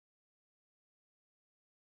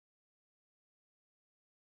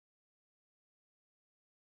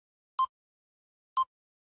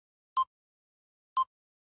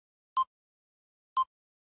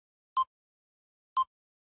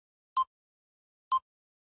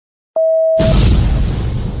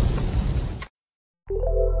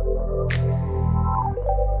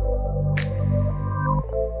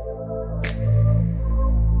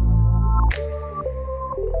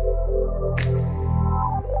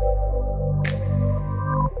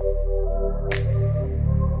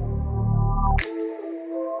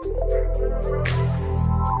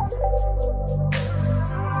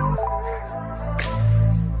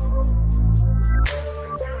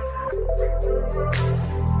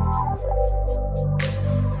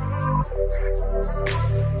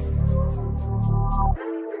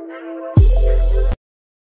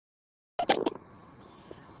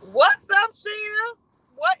What's up, Sheena?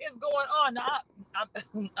 What is going on? Now, I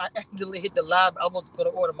accidentally hit the live. I was going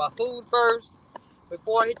to order my food first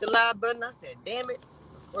before I hit the live button. I said, damn it.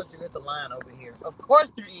 Of course, there is a line over here. Of course,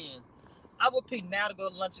 there is. I would pick now to go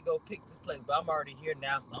to lunch and go pick this place, but I'm already here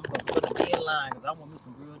now, so I'm going to be in line because I want me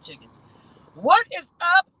some grilled chicken. What is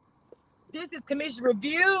up? This is Commission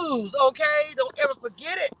Reviews, okay? Don't ever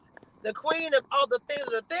forget it. The queen of all the things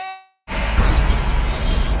are the things.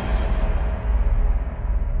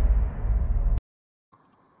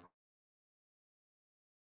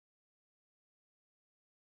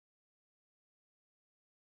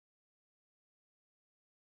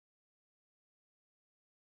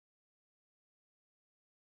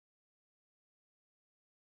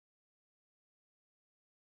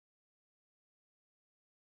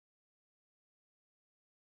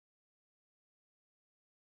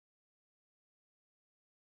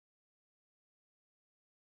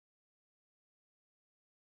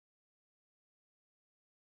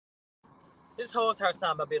 This whole entire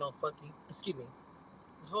time I've been on fucking, excuse me.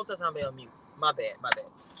 This whole time I've been on mute. My bad.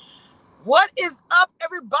 What is up,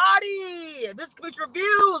 everybody? This is Commission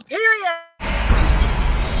Reviews, period.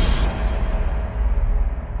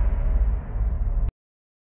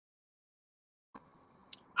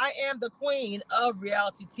 I am the queen of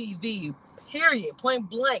reality TV, period, point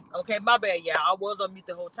blank. Okay, my bad, yeah. I was on mute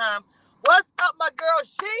the whole time. What's up, my girl?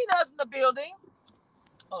 Sheena's in the building.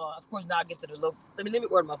 Hold on, of course, now I get to the look. Let me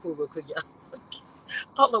order my food real quick, y'all. I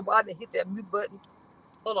don't know why I didn't hit that mute button.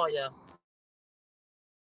 Hold on, y'all.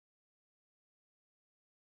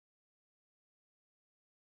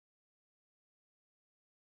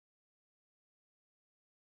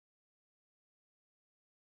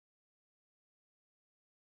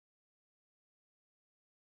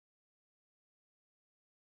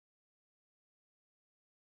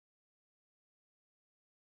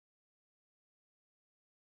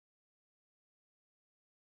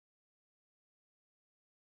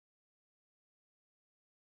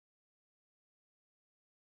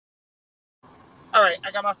 All right,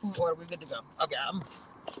 I got my food order. We're good to go. Okay, I'm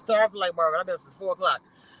starving like Marvin. I've been since 4 o'clock.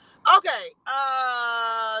 Okay,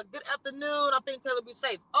 good afternoon. I think Taylor be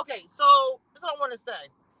safe. Okay, so this is what I want to say.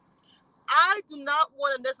 I do not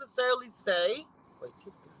want to necessarily say. Wait,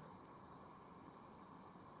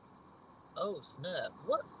 oh snap!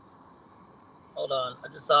 What? Hold on.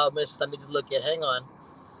 I just saw a message I need to look at. Hang on.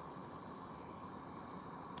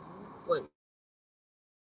 Wait.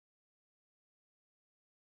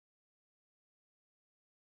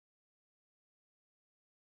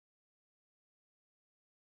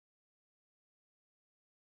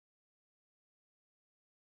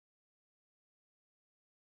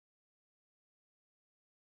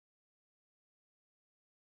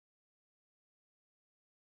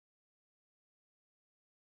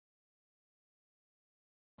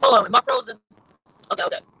 Hold on. Am I frozen?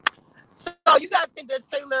 Okay. So you guys think that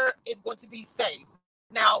Taylor is going to be safe?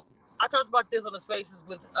 Now, I talked about this on the spaces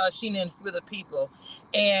with Sheena and a few other people,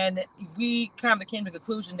 and we kind of came to the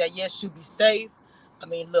conclusion that yes, she'll be safe. I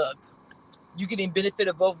mean, look, you getting benefit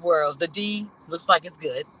of both worlds. The D looks like it's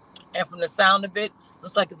good, and from the sound of it,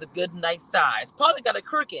 looks like it's a good, nice size. Probably got a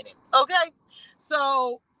crook in it. Okay,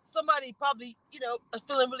 so somebody probably is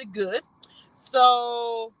feeling really good.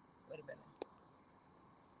 So wait a minute.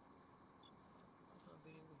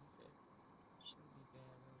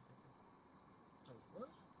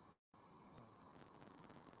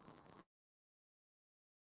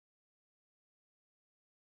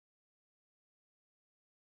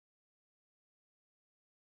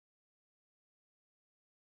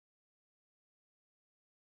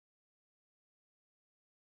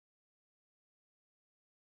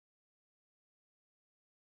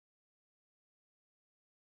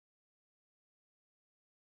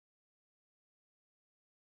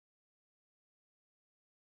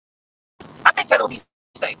 I think Taylor will be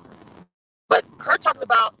safe. But her talking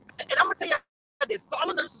about, and I'm gonna tell you this, all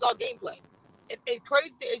of this is all gameplay. As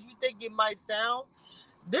crazy as you think it might sound,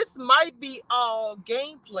 this might be all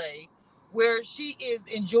gameplay where she is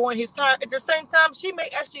enjoying his time. At the same time, she may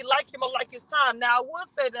actually like him or like his time. Now, I will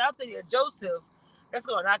say that after Joseph, that's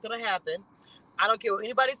not gonna happen. I don't care what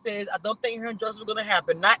anybody says. I don't think her and Joseph are gonna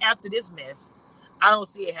happen. Not after this mess. I don't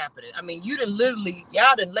see it happening. I mean, you done literally,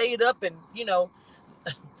 y'all done laid up and,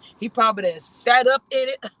 he probably done sat up in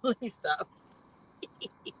it. Let me stop.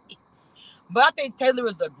 But I think Taylor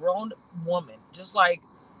is a grown woman, just like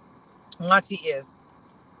Monte is.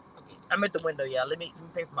 Okay, I'm at the window, y'all. Let me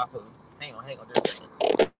pay for my food. Hang on just a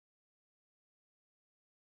second.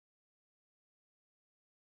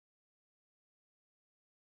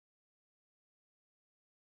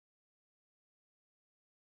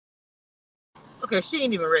 Okay, she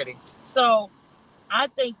ain't even ready. So I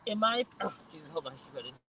think in my oh Jesus, hold on, she's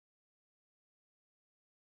ready.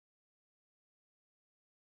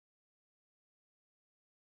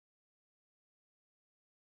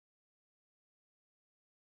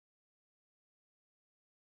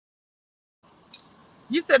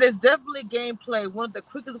 You said it's definitely gameplay. One of the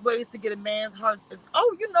quickest ways to get a man's heart. Is,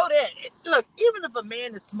 oh, you know that. Look, even if a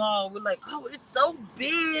man is small, we're like, oh, it's so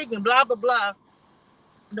big and blah blah blah.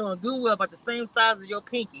 Doing Google about the same size as your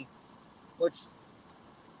pinky, which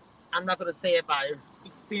I'm not gonna say if I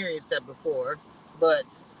experienced that before, but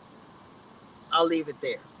I'll leave it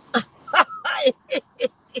there.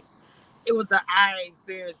 It was an eye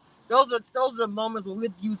experience. Those are moments when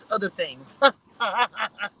we'd use other things.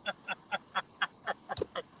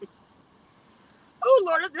 Oh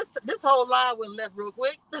Lord, this whole line went left real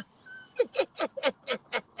quick.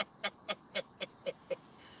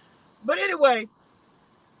 But anyway,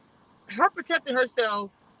 her protecting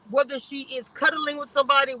herself, whether she is cuddling with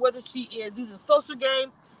somebody, whether she is using a social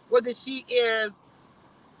game, whether she is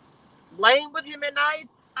laying with him at night,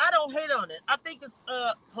 I don't hate on it. I think it's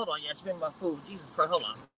hold on, yeah, spend my food. Jesus Christ, hold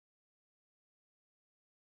on.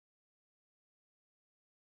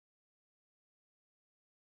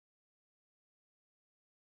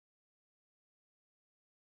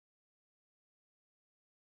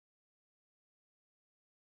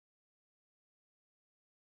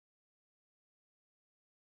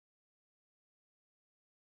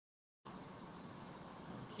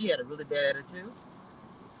 She had a really bad attitude.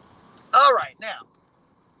 All right, now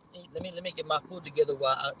let me get my food together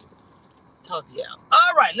while I talk to y'all.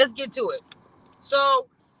 All right, let's get to it. So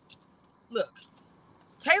look,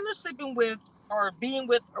 Taylor sleeping with or being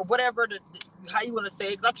with or whatever how you want to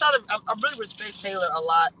say it. Because I really respect Taylor a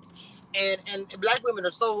lot, and black women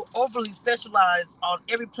are so overly sexualized on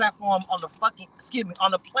every platform on the fucking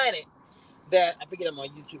on the planet that I forget I'm on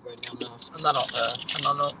YouTube right now. No, I'm not on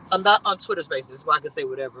I'm not on Twitter Spaces where I can say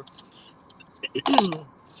whatever.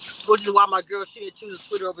 Which is why my girl she didn't choose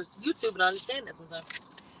Twitter over YouTube, and I understand that sometimes.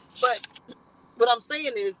 But what I'm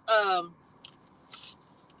saying is,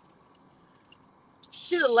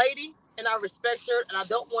 she's a lady, and I respect her, and I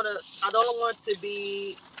don't want to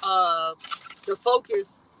be the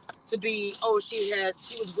focus to be. Oh, she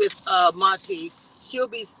was with Monte. She'll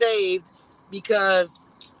be saved because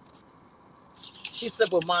she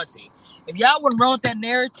slept with Monte. If y'all would wrote that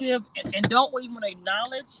narrative and don't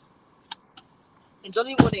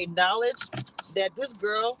even acknowledge that this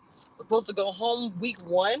girl was supposed to go home week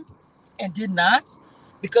one and did not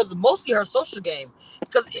because of mostly her social game.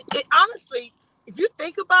 Because it honestly, if you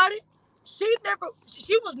think about it, she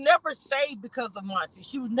was never saved because of Monty.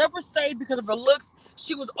 She was never saved because of her looks.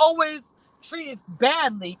 She was always treated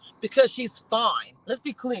badly because she's fine. Let's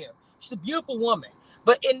be clear. She's a beautiful woman.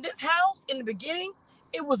 But in this house, in the beginning,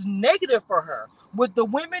 it was negative for her. With the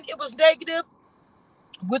women, it was negative.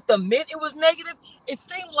 With the men, it was negative. It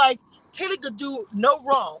seemed like Taylor could do no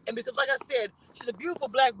wrong. And because, like I said, she's a beautiful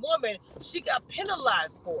black woman, she got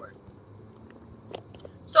penalized for it.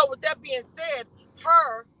 So, with that being said,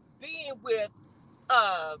 her being with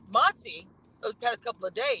Monty those past couple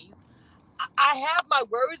of days, I have my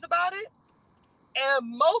worries about it.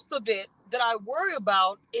 And most of it that I worry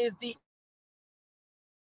about is the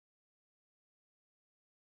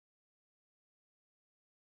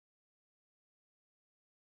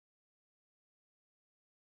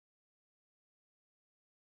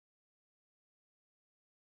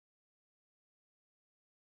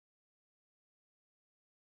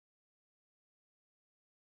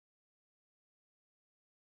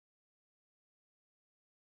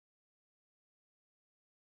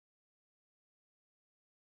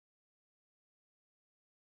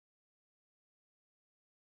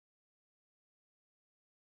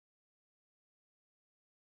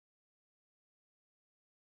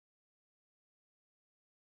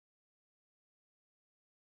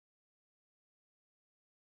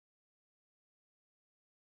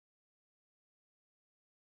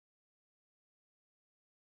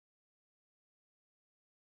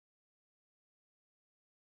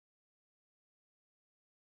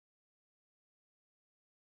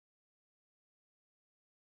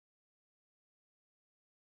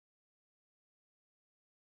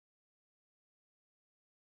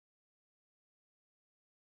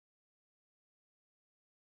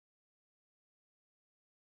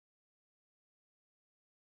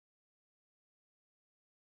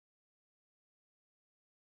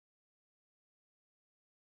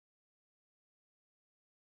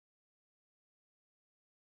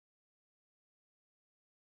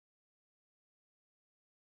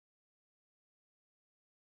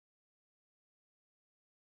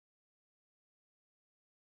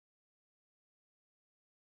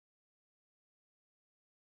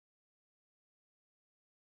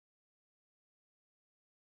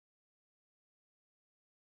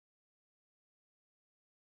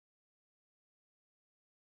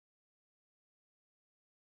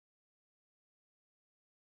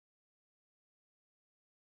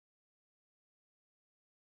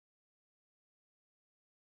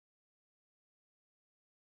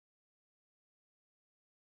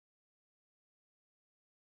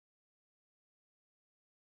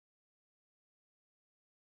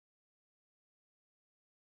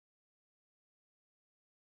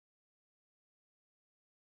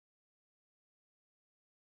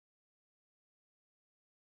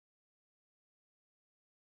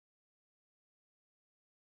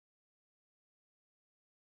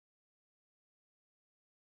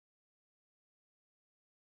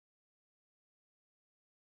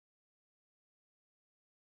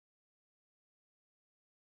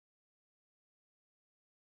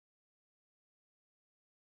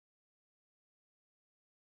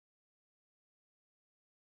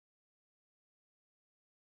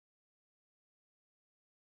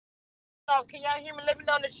Can y'all hear me? Let me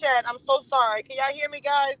know in the chat. I'm so sorry. Can y'all hear me,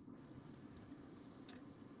 guys?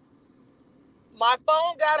 My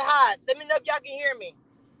phone got hot. Let me know if y'all can hear me.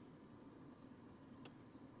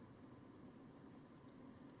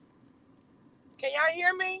 Can y'all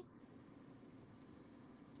hear me?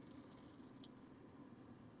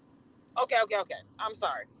 Okay. I'm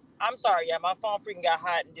sorry. I'm sorry, yeah. My phone freaking got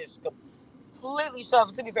hot and just completely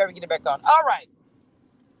suffered. To be fair, we get it back on. All right.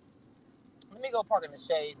 Let me go park in the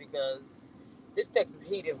shade because this Texas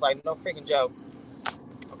heat is like no freaking joke.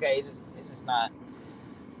 Okay, it's just not.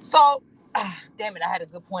 So, damn it, I had a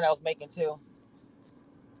good point I was making too.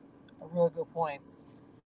 A real good point.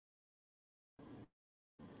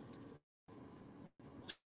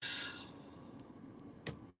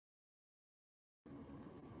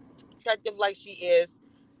 Attractive like she is,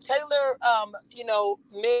 Taylor,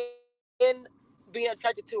 men being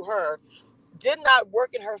attracted to her did not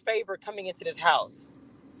work in her favor coming into this house.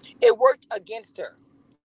 It worked against her,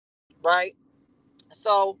 right?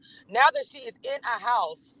 So now that she is in a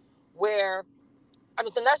house where I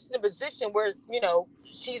mean, so now she's in a position where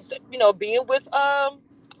she's being with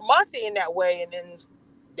Monte in that way, and then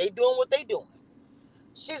they doing what they doing.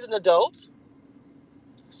 She's an adult,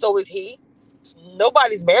 so is he.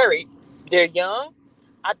 Nobody's married. They're young.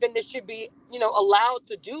 I think they should be allowed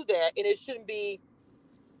to do that, and it shouldn't be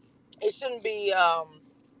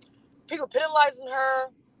people penalizing her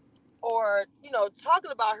or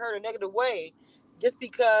talking about her in a negative way just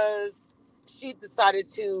because she decided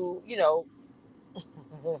to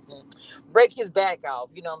break his back out.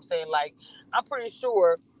 You know what I'm saying? Like I'm pretty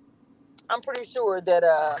sure I'm pretty sure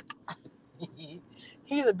that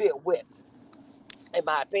he's a bit whipped, in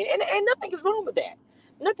my opinion. And nothing is wrong with that.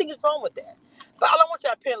 Nothing is wrong with that. But I don't want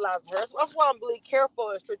y'all to penalize her. That's why I'm really careful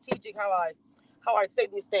and strategic how I say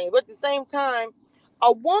these things. But at the same time,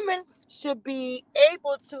 a woman should be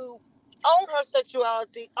able to own her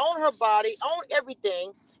sexuality, own her body, own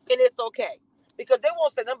everything, and it's okay. Because they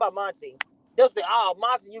won't say nothing about Monty. They'll say, "Oh,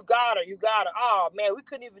 Monty, you got her. Oh man, we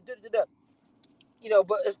couldn't even do it."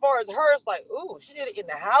 But as far as her, it's like, ooh, she did it in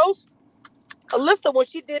the house. Alyssa, when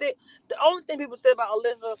she did it, the only thing people said about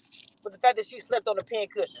Alyssa was the fact that she slept on a pin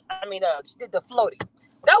cushion. I mean, she did the floaty.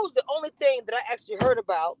 That was the only thing that I actually heard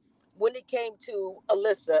about when it came to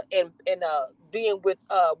Alyssa and being with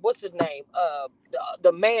what's his name,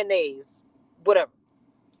 the mayonnaise, whatever.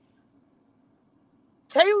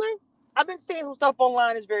 Taylor, I've been seeing some stuff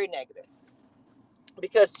online is very negative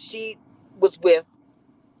because was with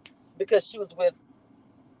she was with.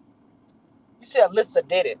 You said Alyssa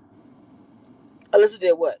did it. Alyssa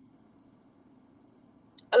did what?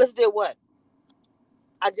 Alyssa did what?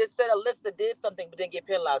 I just said Alyssa did something but didn't get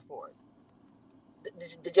penalized for it.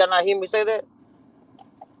 Did y'all not hear me say that?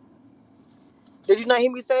 Did you not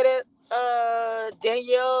hear me say that?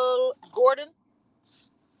 Danielle Gordon.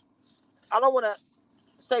 I don't want to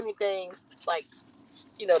say anything like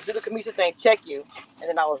do the commission thing, check you, and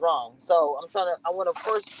then I was wrong. So I'm trying to. I want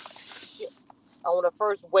to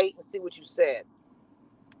first wait and see what you said.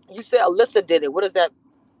 You said Alyssa did it. What is that?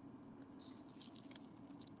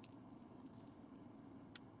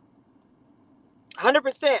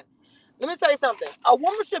 100%. Let me tell you something. A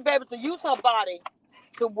woman should be able to use her body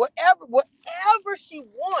to whatever she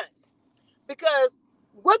wants. Because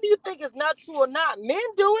whether you think it's not true or not,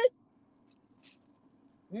 men do it.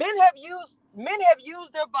 Men have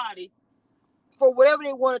used their body for whatever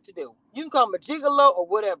they wanted to do. You can call them a gigolo or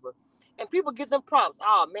whatever. And people give them props.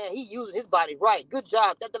 Oh man, he using his body right. Good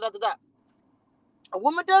job. Da, da, da, da, da. A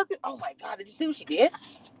woman does it. Oh my God, did you see what she did?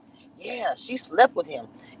 Yeah, she slept with him.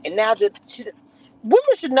 And now that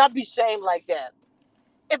women should not be shamed like that.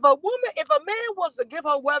 If a man wants to give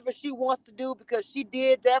her whatever she wants to do because she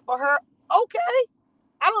did that for her, okay.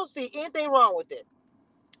 I don't see anything wrong with it.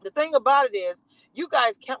 The thing about it is, you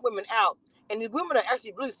guys count women out, and these women are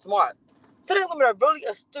actually really smart. Some of these women are really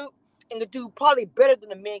astute and can do probably better than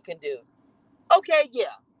the men can do. Okay,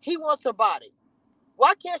 yeah, he wants her body.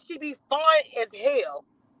 Why can't she be fine as hell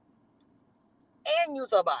and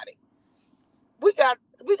use her body? We got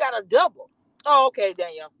we got a double. Oh, okay,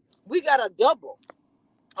 Danielle. We got a double.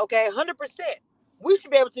 Okay, 100%. We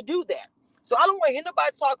should be able to do that. So I don't want to hear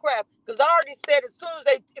nobody talk crap because I already said as soon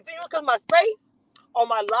as if anyone comes my space, on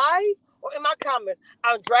my live, or in my comments,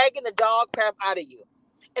 I'm dragging the dog crap out of you.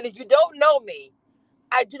 And if you don't know me,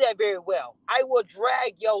 I do that very well. I will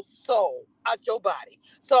drag your soul out your body.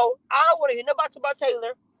 So I don't want to hear nobody talk about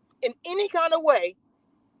Taylor in any kind of way.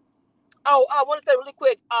 Oh, I want to say really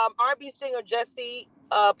quick, R&B singer Jesse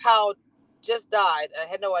Powell just died. I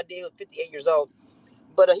had no idea he was 58 years old.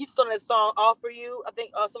 But he's sung that song "All for You," I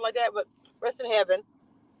think, something like that. But rest in heaven.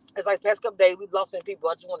 It's like past couple days we've lost many people.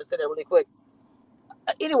 I just want to say that really quick.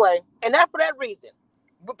 Anyway, and not for that reason,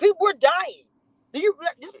 but people we're dying. Do you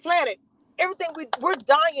this planet? Everything we're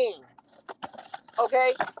dying.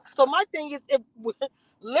 Okay, so my thing is, if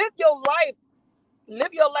live your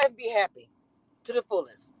life, be happy to the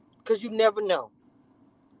fullest, because you never know.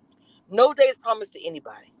 No day is promised to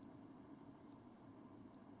anybody.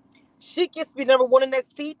 She gets to be number one in that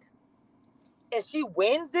seat, and she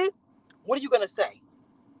wins it. What are you gonna say?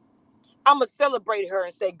 I'm gonna celebrate her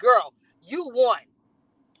and say, "Girl, you won.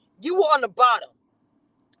 You were on the bottom."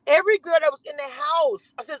 Every girl that was in the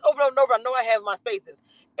house, I said over and over. I know I have my spaces.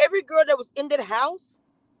 Every girl that was in that house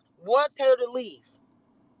wanted Taylor to leave,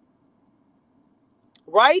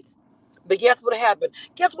 right? But guess what happened?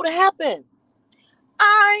 Guess what happened?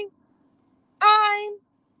 I'm, I'm,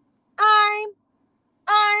 I'm,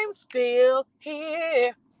 I'm still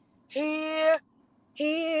here, here,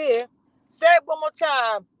 here. Say it one more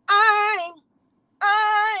time. I'm,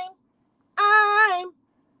 I'm,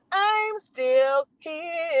 I'm still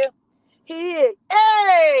here, here.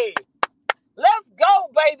 Hey, let's go,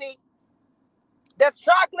 baby. The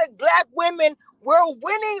chocolate black women were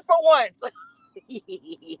winning for once.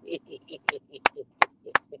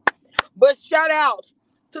 But shout out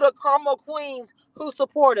to the Karma Queens who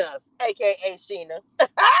support us, aka Sheena.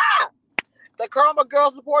 The Karma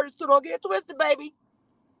Girl supporters too. Don't get it twisted, baby.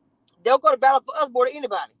 They'll go to battle for us more than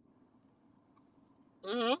anybody.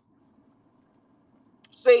 Hmm.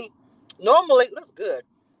 See, normally that's good.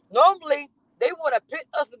 Normally they want to pit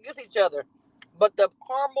us against each other, but the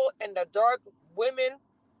caramel and the dark women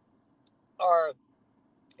are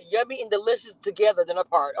yummy and delicious together than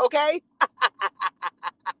apart. Okay.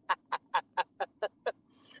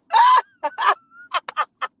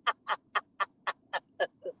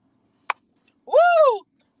 Woo!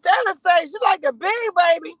 Taylor say she like it big,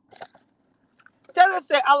 baby. Taylor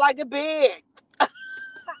say I like it big.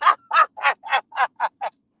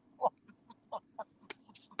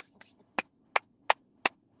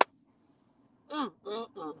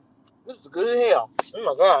 Mm. This is good as hell. Oh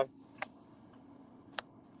my god.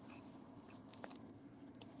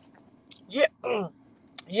 Yeah.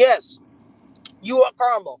 Yes. You are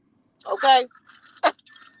caramel. Okay.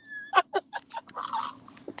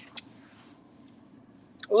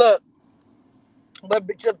 Look, but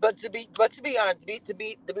to be honest, to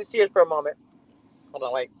be serious for a moment. Hold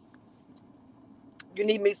on, wait. You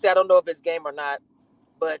need me to say I don't know if it's game or not,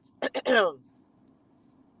 but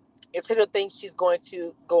if Taylor thinks she's going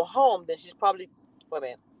to go home, then she's probably wait a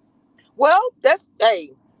minute. Well, that's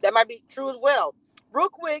hey, that might be true as well. Real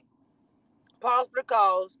quick, pause for the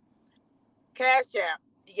cause. Cash app.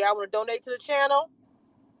 You all want to donate to the channel?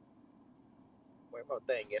 Wait for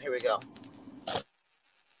the thing again. Here we go.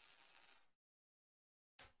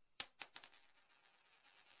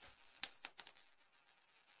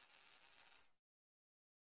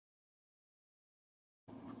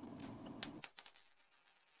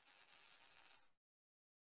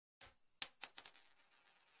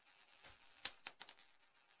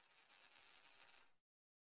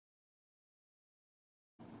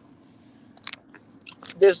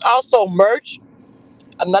 There's also merch.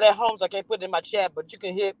 I'm not at home, so I can't put it in my chat, but you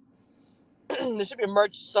can hit. There should be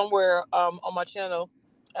merch somewhere on my channel,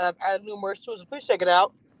 and I've added new merch too. So please check it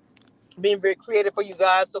out. Being very creative for you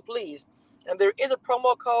guys, so please. And there is a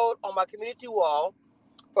promo code on my community wall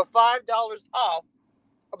for $5 off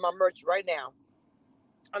of my merch right now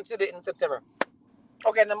until the end of September.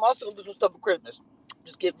 Okay, and I'm also gonna do some stuff for Christmas.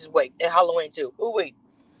 Just wait, and Halloween too. Ooh wait.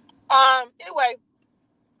 Anyway,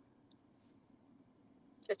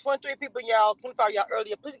 it's 23 people, y'all. 25 y'all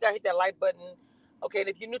earlier. Please, you gotta hit that like button. Okay, and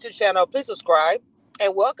if you're new to the channel, please subscribe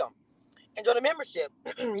and welcome. And join the membership.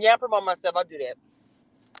 Yeah, I promote myself. I do that.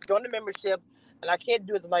 Join the membership, and I can't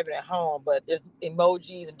do it. I'm not even at home, but there's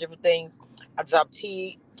emojis and different things. I drop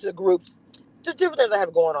tea to the groups, just different things I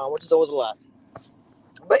have going on, which is always a lot.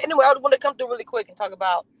 But anyway, I want to come through really quick and talk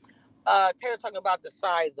about Taylor talking about the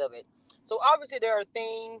size of it. So obviously there are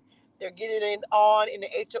things they're getting in on in the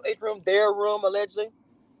HOH room, their room allegedly.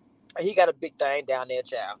 And he got a big thing down there,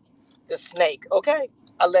 child. The snake, okay?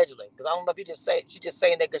 Allegedly, because I don't know if he just say she's just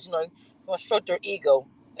saying that because you want to stroke their ego.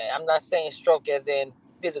 And I'm not saying stroke as in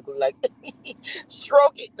physically, like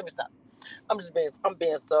stroke it. Let me stop. I'm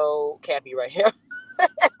being so cappy right here.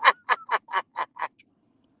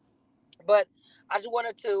 But I just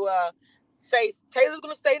wanted to say Taylor's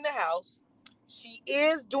gonna stay in the house. She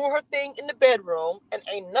is doing her thing in the bedroom, and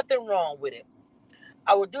ain't nothing wrong with it.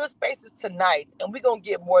 I will do a spaces tonight, and we're gonna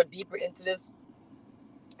get more deeper into this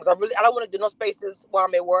because I don't want to do no spaces while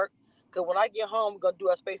I'm at work. Because when I get home, we're gonna do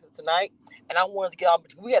our spaces tonight, and I wanted to get off.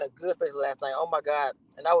 We had a good space last night. Oh my god,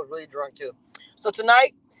 and I was really drunk too. So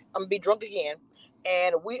tonight I'm gonna be drunk again,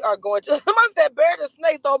 and we are going to. I said, "Bear the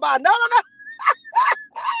snakes on by." No, no, no.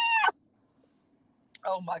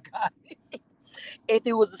 Oh my god! If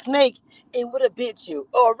it was a snake, it would have bit you.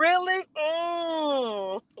 Oh really?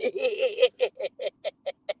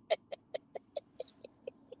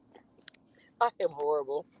 I am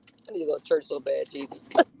horrible. I need to go to church so bad, Jesus.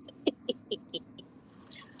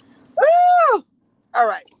 All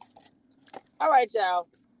right, all right, y'all.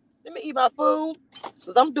 Let me eat my food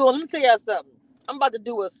because I'm doing. Let me tell y'all something. I'm about to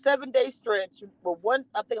do a 7-day stretch, but one.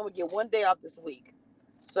 I think I'm gonna get one day off this week.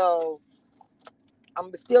 So I'm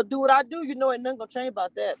gonna still do what I do. You know, ain't nothing gonna change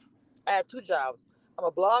about that. I have two jobs. I'm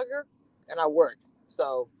a blogger and I work.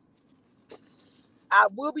 So I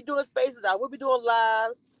will be doing spaces. I will be doing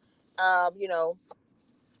lives. You know,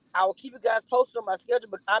 I will keep you guys posted on my schedule.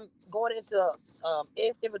 But I'm going into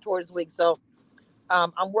inventory this week, so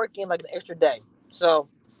I'm working like an extra day. So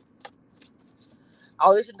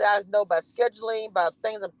I'll let you guys know by scheduling, by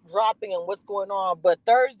things I'm dropping, and what's going on. But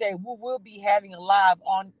Thursday, we will be having a live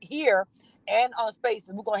on here and on Space.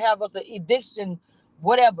 And we're going to have us an eviction,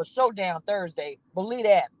 whatever, showdown Thursday. Believe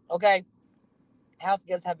that, okay? House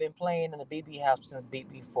guests have been playing in the BB house since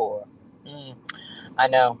BB4. I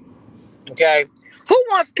know, okay? Who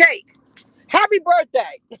wants cake? Happy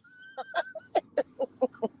birthday.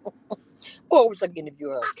 Oh, I wish I could interview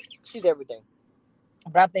her. She's everything.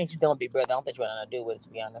 But I think she's doing Big Brother. I don't think she want to do with it, to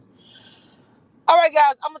be honest. All right,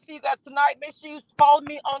 guys, I'm going to see you guys tonight. Make sure you follow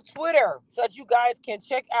me on Twitter so that you guys can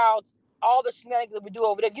check out all the shenanigans that we do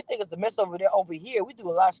over there. You think it's a mess over there? Over here, we do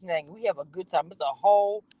a lot of shenanigans. We have a good time. It's a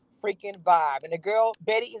whole freaking vibe. And the girl,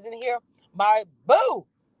 Betty, is in here. My boo,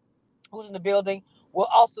 who's in the building, will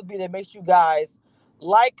also be there. Make sure you guys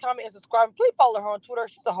like, comment, and subscribe. Please follow her on Twitter.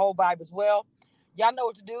 She's a whole vibe as well. Y'all know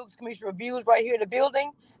what to do. Commission reviews right here in the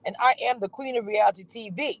building. And I am the queen of reality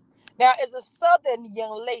TV. Now, as a southern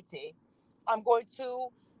young lady, I'm going to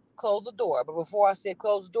close the door. But before I say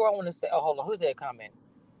close the door, I want to say, oh, hold on. Who's that comment?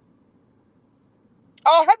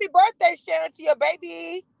 Oh, happy birthday, Sharon, to your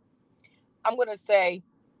baby. I'm going to say,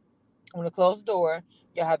 I'm going to close the door.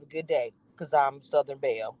 Y'all have a good day because I'm Southern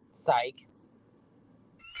Belle. Psych.